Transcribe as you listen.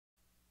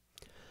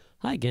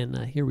Hi again.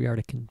 Here we are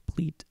to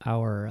complete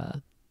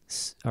our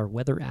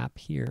weather app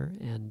here,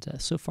 and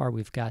so far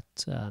we've got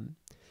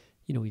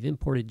we've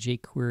imported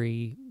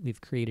jQuery. We've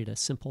created a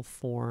simple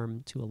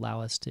form to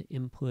allow us to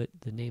input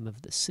the name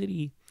of the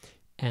city,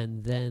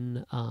 and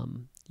then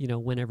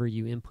whenever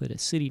you input a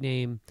city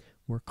name,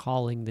 we're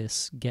calling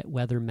this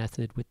getWeather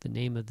method with the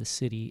name of the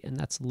city, and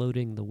that's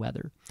loading the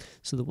weather.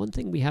 So the one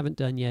thing we haven't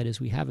done yet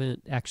is we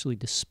haven't actually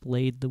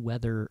displayed the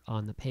weather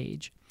on the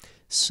page.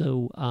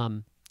 So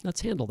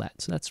let's handle that.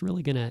 So that's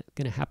really gonna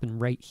happen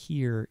right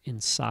here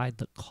inside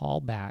the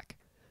callback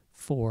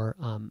for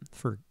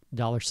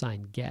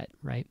 $get,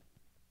 right?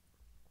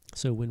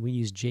 So when we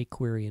use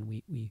jQuery and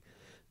we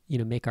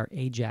make our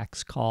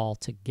AJAX call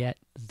to get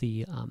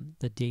the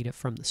data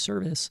from the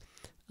service,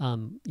 we're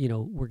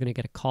going to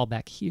get a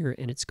callback here,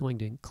 and it's going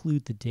to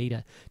include the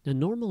data. Now,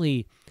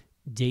 normally,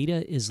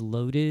 data is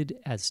loaded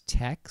as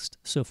text.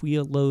 So if we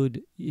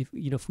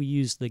if we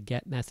use the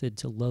get method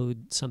to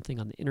load something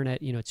on the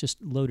internet, it's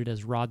just loaded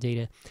as raw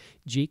data.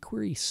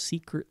 jQuery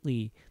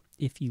secretly,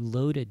 if you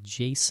load a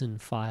JSON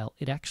file,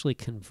 it actually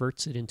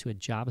converts it into a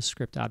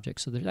JavaScript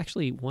object. So there's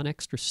actually one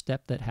extra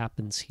step that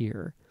happens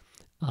here.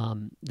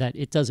 That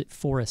it does it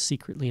for us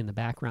secretly in the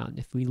background.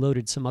 If we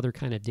loaded some other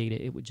kind of data,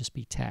 it would just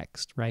be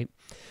text, right?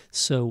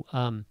 So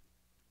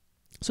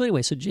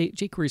anyway,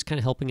 jQuery is kind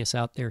of helping us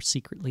out there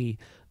secretly.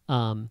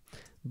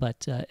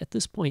 But at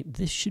this point,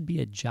 this should be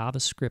a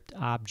JavaScript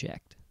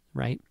object,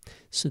 right?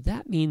 So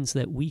that means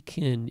that we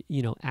can,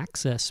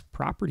 access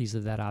properties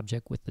of that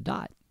object with the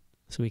dot.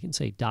 So we can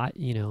say dot,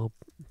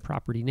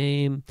 property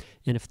name,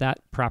 and if that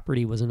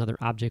property was another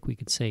object, we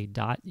could say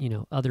dot,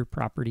 other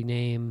property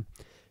name,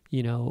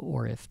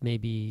 or if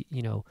maybe,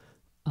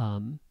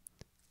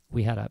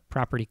 we had a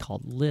property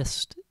called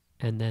list,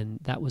 and then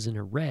that was an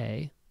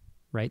array,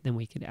 right? Then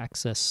we could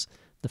access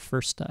the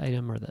first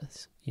item or the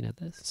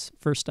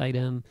first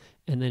item,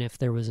 and then if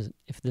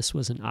this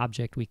was an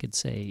object, we could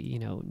say,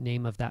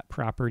 name of that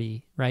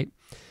property, right?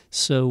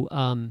 So,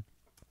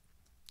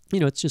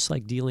 it's just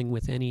like dealing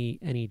with any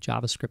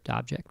JavaScript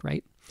object,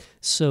 right?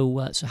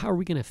 So, so how are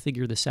we going to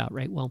figure this out,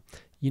 right? Well,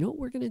 what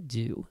we're going to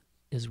do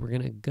is we're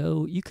going to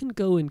go, you can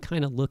go and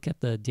kind of look at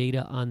the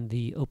data on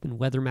the Open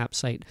Weather Map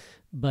site,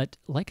 but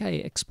like I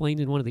explained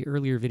in one of the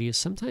earlier videos,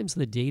 sometimes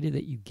the data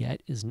that you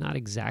get is not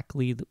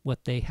exactly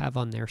what they have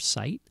on their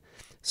site.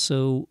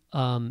 So,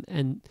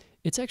 and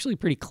it's actually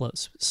pretty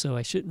close, so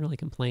I shouldn't really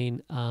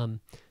complain. I'm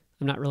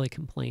not really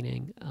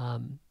complaining,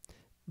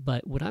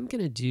 but what I'm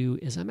going to do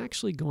is I'm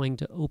actually going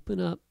to open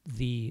up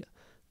the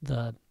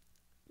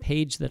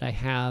page that I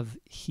have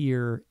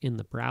here in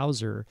the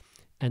browser,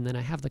 and then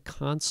I have the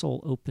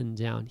console open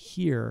down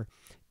here,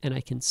 and I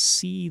can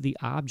see the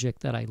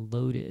object that I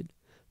loaded,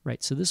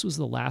 right? So this was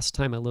the last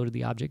time I loaded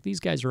the object.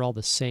 These guys are all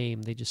the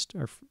same. They just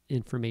are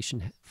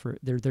information for,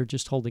 they're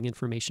just holding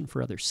information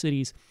for other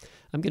cities.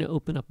 I'm going to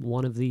open up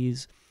one of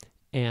these,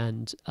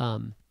 and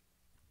I'm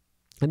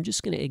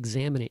just going to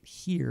examine it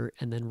here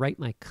and then write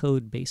my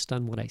code based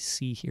on what I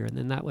see here. And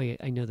then that way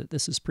I know that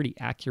this is pretty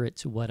accurate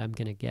to what I'm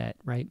going to get,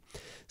 right?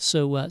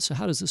 So, so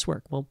how does this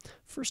work? Well,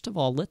 first of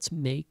all, let's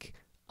make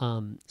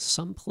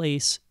some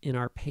place in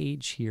our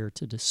page here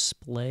to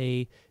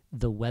display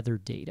the weather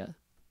data,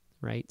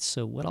 right?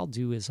 So what I'll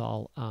do is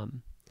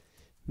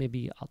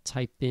maybe I'll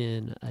type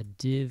in a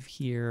div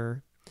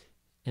here,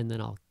 and then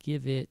I'll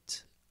give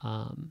it,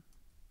 let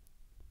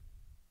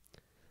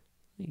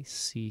me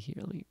see here,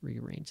 let me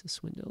rearrange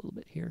this window a little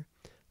bit here.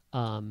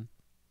 For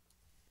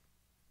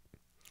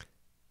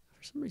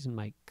some reason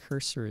my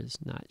cursor is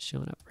not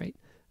showing up right.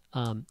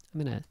 I'm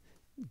going to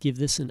give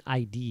this an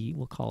ID.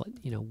 We'll call it,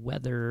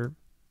 weather.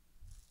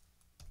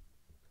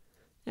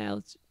 Yeah,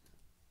 let's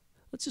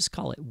just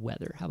call it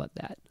weather. How about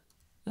that?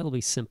 That'll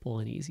be simple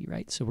and easy,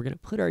 right? So we're going to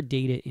put our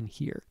data in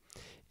here.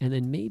 And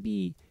then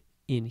maybe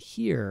in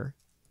here,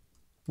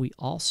 we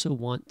also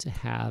want to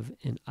have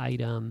an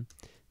item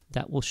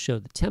that will show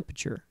the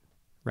temperature,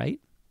 right?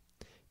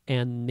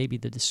 And maybe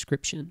the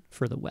description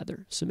for the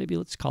weather. So maybe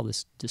let's call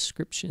this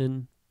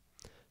description.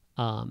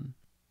 And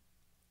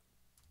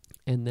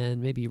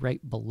then maybe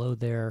right below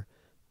there,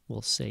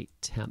 we'll say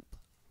temp,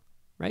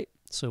 right?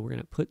 So we're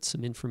going to put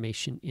some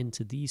information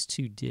into these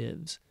two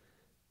divs,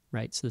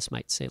 right? So this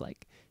might say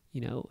like,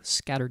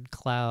 scattered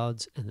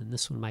clouds, and then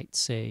this one might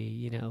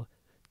say,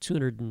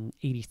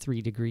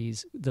 283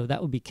 degrees, though that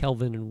would be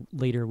Kelvin, and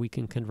later we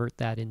can convert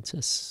that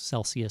into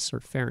Celsius or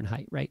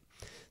Fahrenheit, right?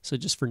 So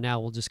just for now,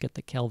 we'll just get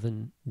the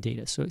Kelvin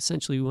data. So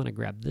essentially we want to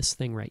grab this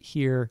thing right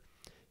here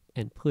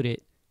and put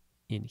it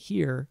in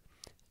here.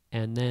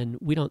 And then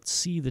we don't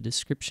see the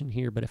description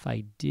here, but if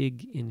I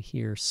dig in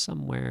here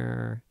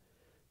somewhere,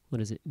 what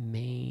is it,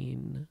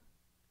 main?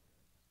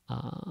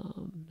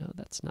 No,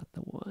 that's not the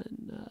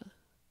one.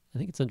 I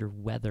think it's under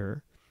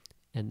weather.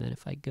 And then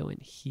if I go in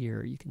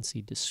here, you can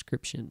see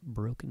description,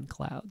 broken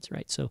clouds,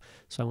 right? So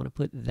I want to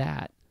put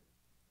that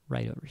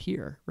right over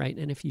here, right?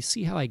 And if you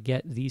see how I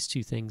get these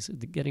two things,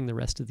 getting the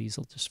rest of these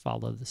will just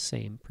follow the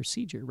same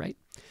procedure, right?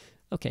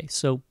 Okay,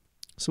 so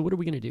what are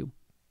we going to do?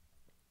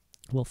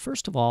 Well,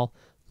 first of all,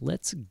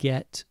 let's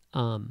get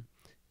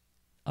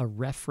a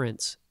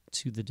reference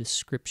to the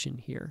description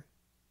here,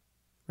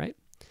 right?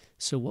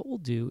 So what we'll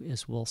do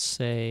is we'll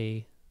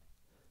say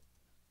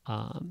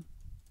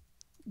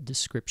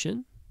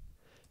description,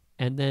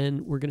 and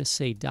then we're going to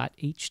say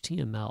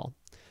 .html.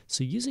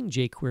 So using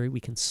jQuery, we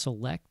can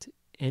select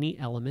any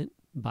element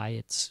by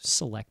its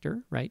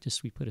selector, right?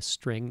 Just we put a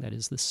string that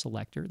is the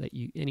selector that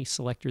any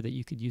selector that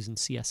you could use in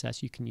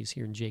CSS, you can use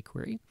here in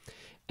jQuery.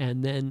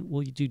 And then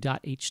we'll do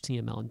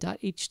 .html. And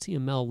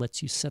 .html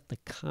lets you set the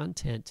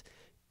content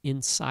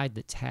inside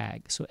the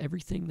tag. So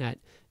everything that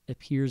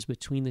appears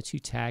between the two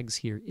tags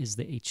here is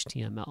the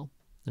HTML.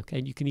 Okay,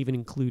 and you can even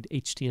include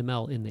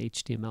HTML in the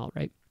HTML,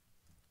 right?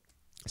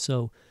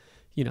 So,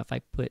 you know, if I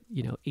put,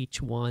 you know,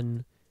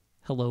 h1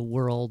 hello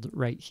world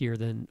right here,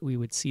 then we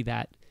would see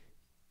that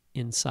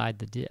inside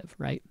the div,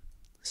 right?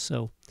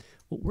 So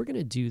what we're going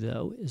to do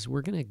though is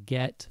we're going to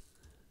get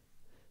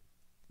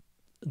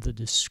the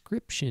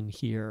description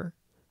here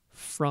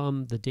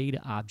from the data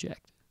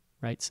object,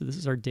 right? So this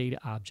is our data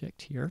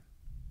object here.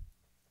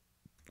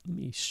 Let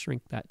me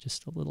shrink that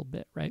just a little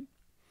bit, right?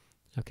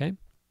 Okay.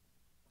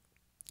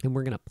 And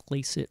we're going to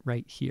place it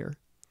right here.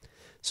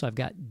 So I've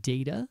got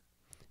data,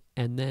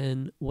 and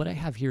then what I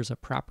have here is a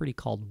property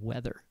called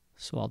weather.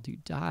 So I'll do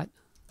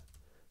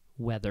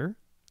 .weather,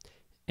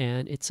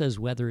 and it says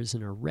weather is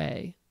an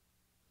array,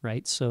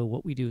 right? So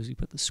what we do is we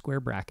put the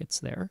square brackets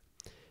there,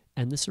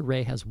 and this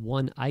array has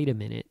one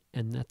item in it,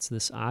 and that's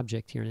this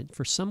object here. And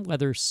for some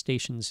weather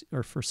stations,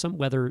 or for some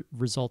weather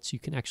results, you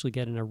can actually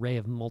get an array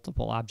of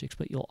multiple objects,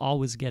 but you'll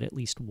always get at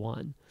least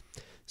one.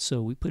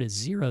 So we put a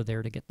 0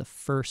 there to get the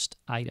first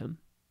item,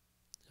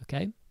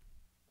 okay?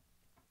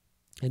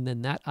 And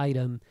then that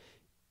item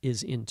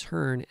is in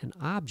turn an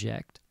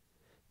object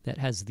that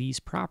has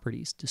these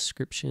properties: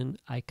 description,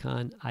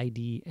 icon,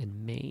 ID,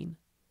 and main.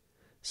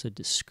 So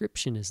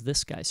description is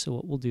this guy. So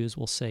what we'll do is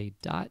we'll say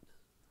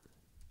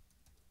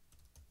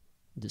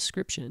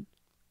 .description,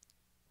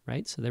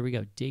 right? So there we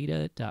go,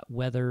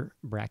 data.weather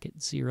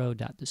bracket 0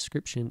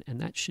 .description, and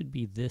that should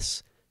be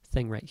this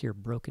thing right here,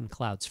 broken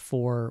clouds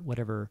for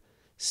whatever,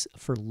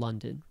 for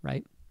London,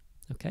 right?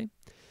 Okay,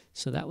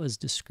 so that was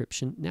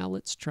description. Now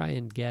let's try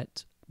and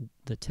get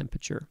the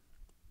temperature.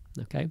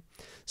 Okay,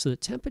 so the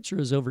temperature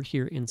is over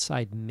here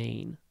inside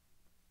main.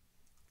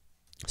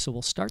 So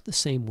we'll start the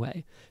same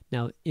way.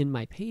 Now in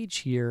my page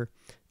here,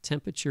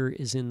 temperature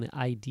is in the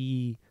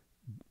ID,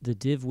 the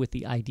div with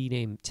the ID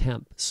name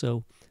temp.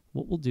 So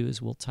what we'll do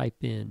is we'll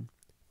type in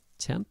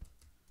temp.html,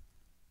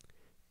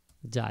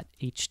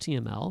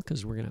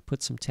 because we're going to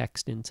put some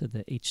text into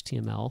the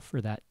HTML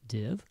for that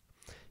div.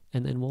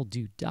 And then we'll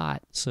do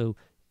dot. So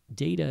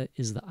data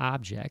is the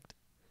object.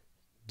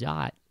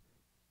 Dot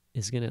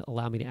is going to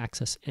allow me to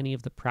access any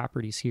of the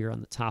properties here on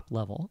the top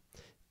level.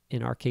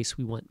 In our case,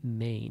 we want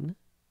main,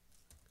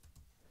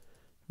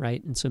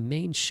 right? And so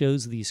main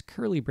shows these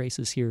curly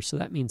braces here, so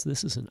that means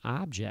this is an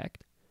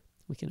object.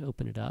 We can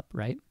open it up,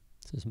 right?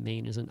 It says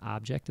main is an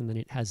object, and then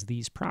it has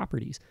these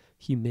properties: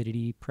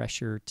 humidity,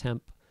 pressure,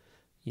 temp,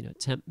 you know,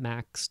 temp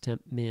max,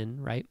 temp min,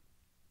 right?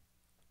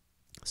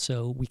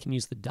 So we can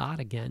use the dot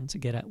again to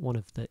get at one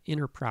of the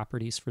inner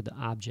properties for the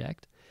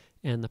object,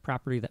 and the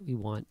property that we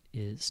want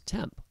is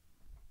temp.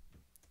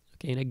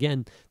 Okay, and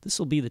again, this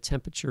will be the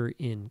temperature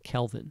in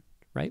Kelvin,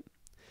 right?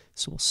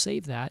 So we'll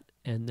save that,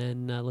 and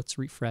then let's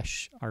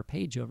refresh our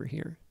page over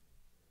here.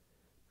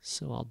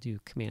 So I'll do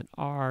Command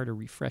R to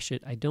refresh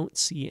it. I don't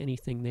see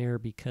anything there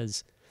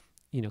because,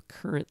 you know,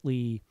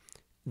 currently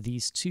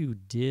these two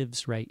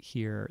divs right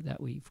here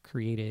that we've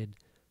created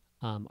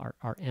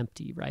are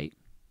empty, right?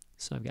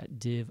 So I've got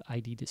div,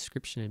 ID,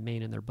 description, and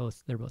main, and they're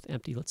both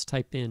empty. Let's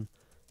type in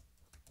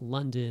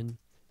London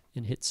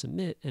and hit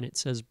submit, and it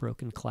says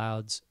broken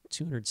clouds,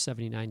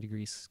 279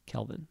 degrees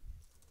Kelvin.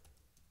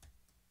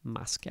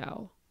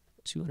 Moscow,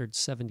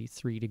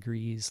 273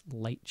 degrees,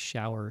 light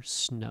shower,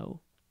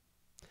 snow.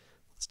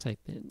 Let's type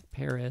in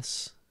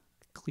Paris,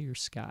 clear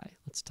sky.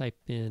 Let's type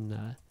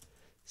in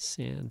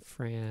San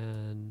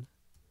Francisco,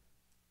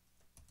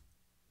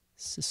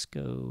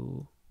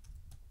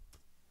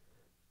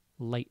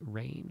 light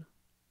rain.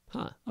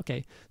 Huh,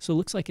 okay, so it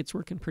looks like it's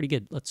working pretty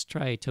good. Let's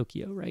try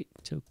Tokyo, right?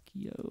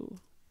 Tokyo,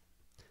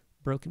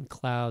 broken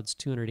clouds,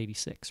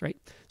 286, right?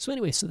 So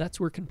anyway, so that's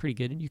working pretty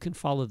good, and you can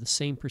follow the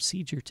same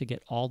procedure to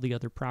get all the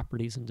other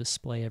properties and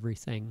display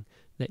everything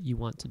that you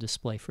want to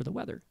display for the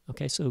weather.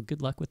 Okay, so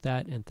good luck with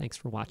that, and thanks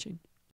for watching.